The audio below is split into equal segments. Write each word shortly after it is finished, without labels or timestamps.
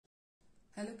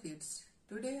Hello kids,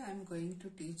 today I am going to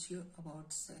teach you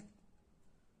about cell.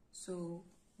 So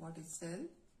what is cell?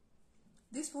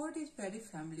 This word is very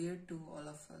familiar to all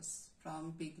of us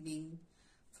from beginning,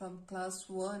 from class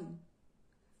 1,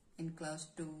 in class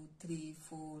 2, 3,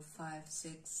 4, 5,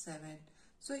 6, 7.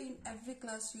 So in every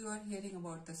class you are hearing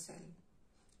about the cell.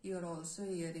 You are also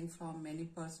hearing from many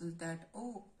persons that,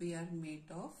 oh, we are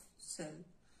made of cell.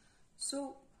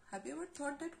 So have you ever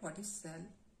thought that what is cell?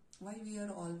 Why we are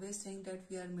always saying that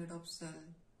we are made of cell?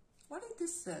 What is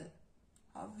this cell?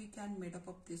 How we can made up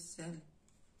of this cell?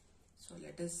 So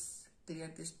let us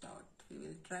clear this doubt. We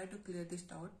will try to clear this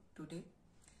doubt today.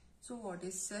 So what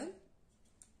is cell?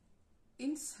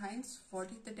 In science,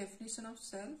 what is the definition of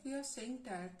cell? We are saying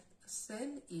that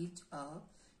cell is a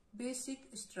basic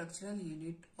structural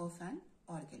unit of an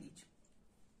organism.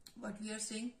 What we are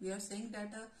saying? We are saying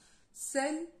that a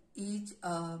cell is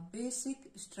a basic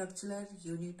structural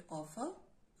unit of an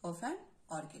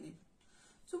organism.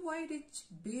 So why it is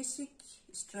basic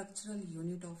structural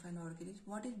unit of an organism?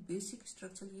 What is basic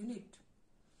structural unit?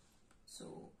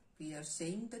 So we are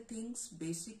saying the things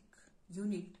basic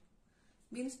unit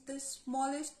means the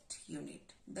smallest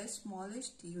unit. The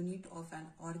smallest unit of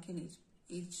an organism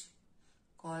is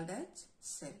called as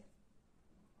cell.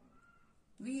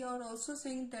 We are also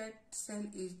saying that cell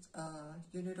is a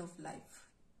unit of life.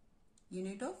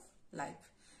 Unit of life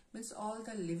means all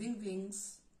the living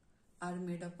beings are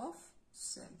made up of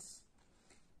cells.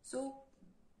 So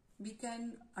we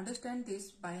can understand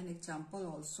this by an example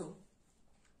also.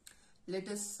 Let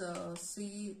us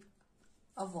see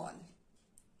a wall.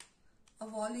 A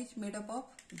wall is made up of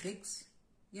bricks.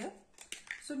 Yeah.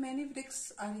 So many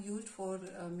bricks are used for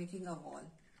making a wall.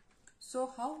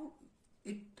 So how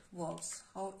it works?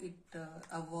 How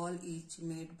a wall is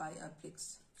made by a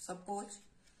bricks? Suppose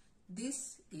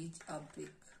this is a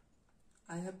brick.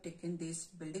 I have taken this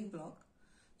building block.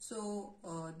 So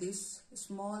this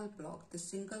small block, the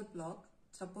single block,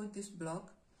 suppose this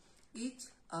block is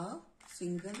a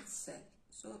single cell.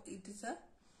 So it is a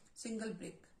single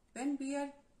brick. When we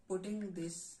are putting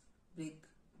this brick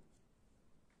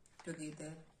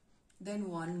together, then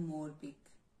one more brick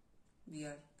we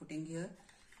are putting here,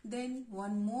 then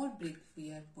one more brick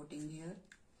we are putting here.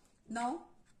 Now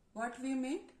what we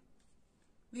made?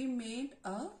 We made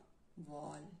a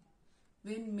wall.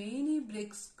 When many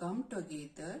bricks come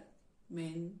together,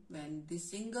 when the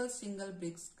single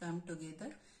bricks come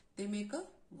together, they make a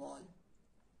wall.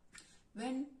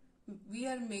 When we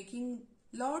are making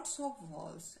lots of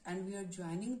walls and we are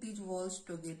joining these walls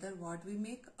together, what we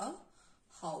make? A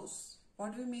house.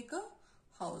 What we make? A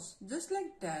house. Just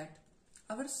like that,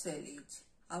 our cell is.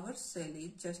 Our cell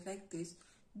is just like this.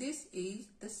 This is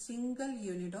the single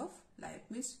unit of life.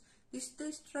 Means this is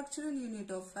the structural unit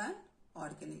of an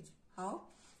organism. How?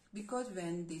 Because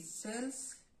when these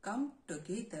cells come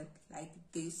together like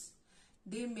this,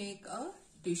 they make a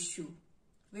tissue.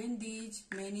 When these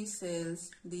many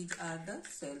cells, these are the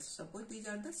cells. Suppose these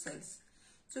are the cells.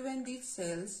 So when these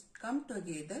cells come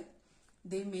together,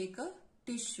 they make a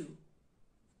tissue.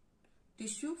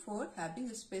 Tissue for having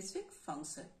a specific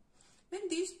function. When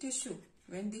this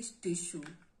tissue,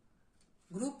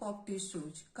 group of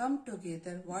tissues come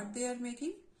together, what they are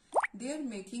making? They are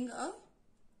making an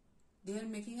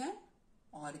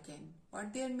organ.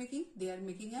 What they are making? They are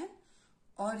making an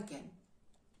organ.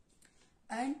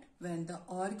 And when the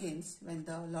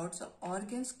lots of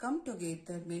organs come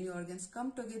together, many organs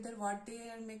come together, what they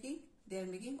are making? They are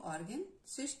making organ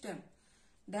system.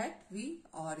 That we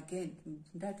are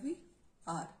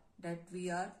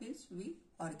means we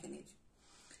organism.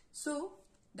 So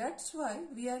that's why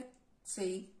we are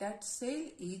saying that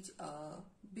cell is a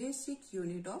basic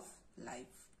unit of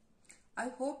life. I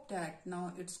hope that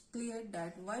now it's clear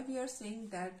that why we are saying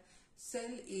that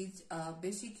cell is a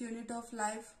basic unit of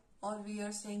life, or we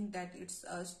are saying that it's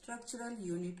a structural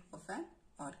unit of an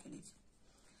organism.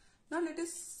 Now let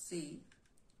us see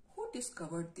who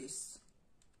discovered this,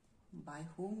 by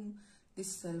whom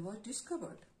this cell was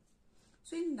discovered.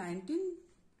 So in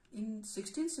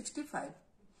 1665,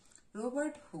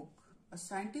 Robert Hooke, a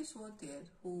scientist was there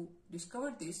who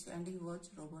discovered this, and he was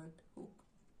Robert Hooke.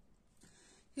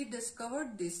 He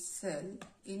discovered this cell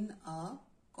in a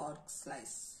cork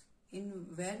slice. In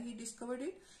where he discovered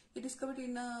it? He discovered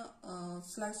in a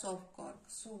slice of cork.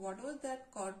 So what was that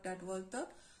cork? That was the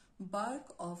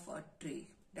bark of a tree.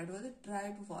 That was the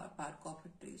dried bark of a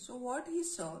tree. So what he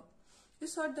saw? He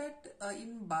saw that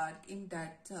in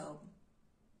that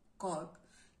cork,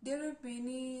 there were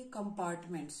many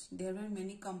compartments. There were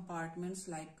many compartments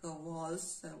like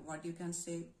walls, what you can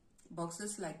say,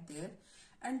 boxes like there,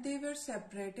 and they were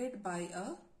separated by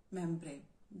a membrane.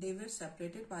 They were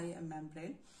separated by a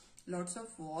membrane. Lots of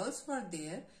walls were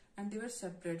there and they were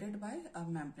separated by a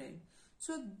membrane.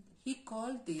 So he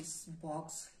called this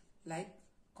box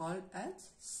called as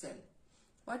cell.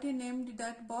 What he named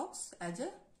that box? As a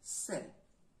cell.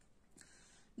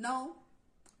 Now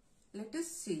let us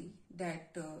see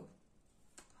that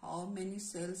how many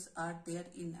cells are there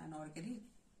in an organism.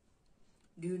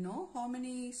 Do you know how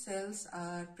many cells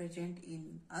are present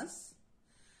in us?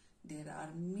 There are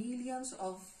millions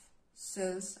of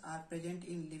cells are present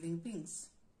in living beings.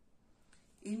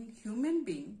 In human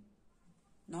being,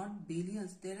 not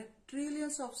billions, there are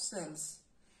trillions of cells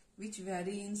which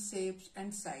vary in shapes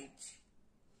and size.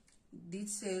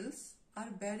 These cells are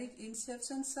varied in shapes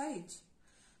and size.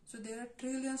 So there are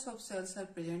trillions of cells are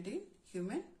present in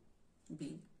human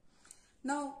being.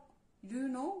 Now, do you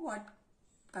know what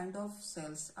kind of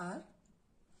cells are?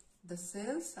 The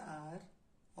cells are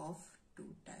of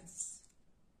two types.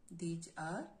 These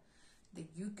are the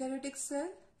eukaryotic cell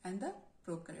and the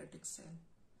prokaryotic cell.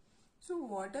 So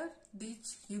what are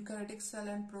these eukaryotic cell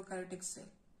and prokaryotic cell?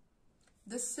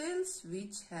 The cells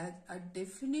which have a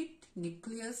definite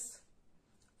nucleus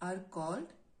are called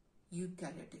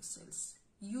eukaryotic cells.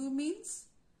 U means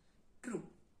true.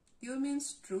 U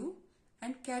means true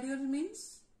and karyote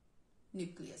means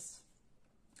nucleus.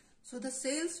 So the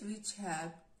cells which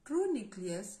have true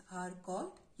nucleus are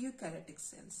called eukaryotic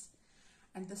cells,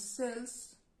 and the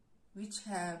cells which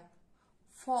have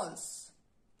false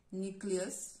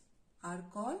nucleus are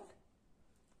called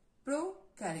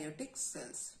prokaryotic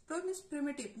cells. Pro means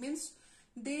primitive, means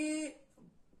they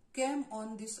came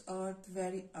on this earth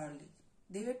very early.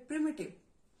 They were primitive.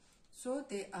 So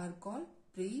they are called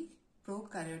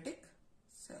prokaryotic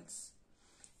cells.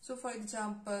 So for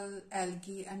example,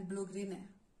 algae and blue-green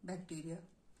bacteria.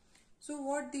 So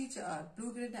what these are?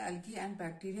 Blue-green algae and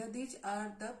bacteria, these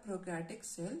are the prokaryotic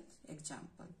cell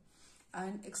example.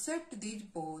 And except these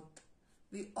both,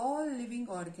 we all living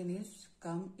organisms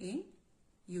come in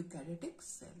eukaryotic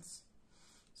cells.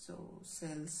 So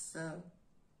cells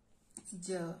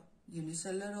is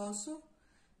unicellular also,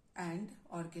 and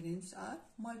organisms are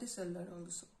multicellular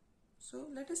also. So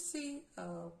let us see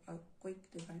a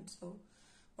quick difference. So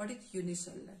what is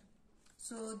unicellular?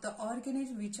 So the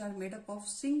organisms which are made up of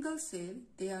single cell,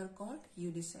 they are called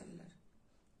unicellular.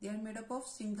 They are made up of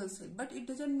single cell, but it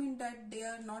doesn't mean that they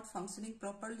are not functioning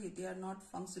properly. They are not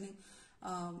functioning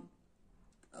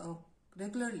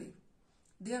regularly.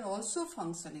 They are also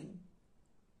functioning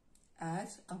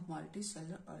as a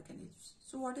multicellular organism.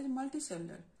 So what is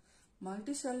multicellular?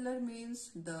 Multicellular means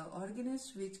the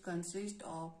organisms which consist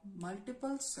of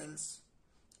multiple cells.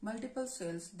 Multiple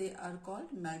cells, they are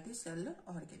called multicellular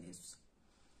organisms.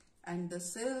 And the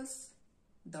cells,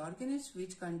 the organisms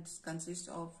which consist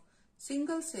of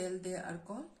single cell, they are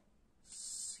called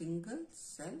single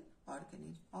cell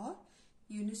organism or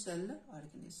unicellular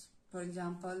organism. For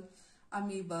example,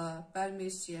 amoeba,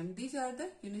 paramecium, these are the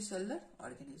unicellular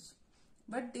organisms.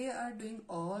 But they are doing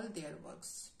all their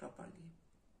works properly.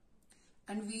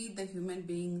 And we, the human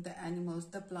being, the animals,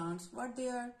 the plants, what they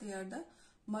are? They are the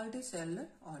multicellular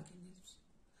organisms.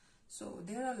 So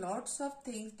there are lots of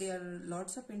things, there are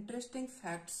lots of interesting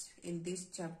facts in this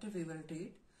chapter we will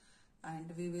read,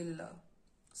 and we will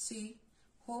see.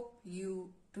 Hope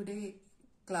you today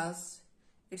class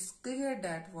it's clear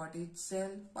that what is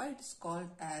cell, why it is called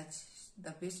as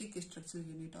the basic structural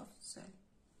unit of cell.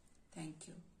 Thank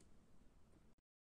you.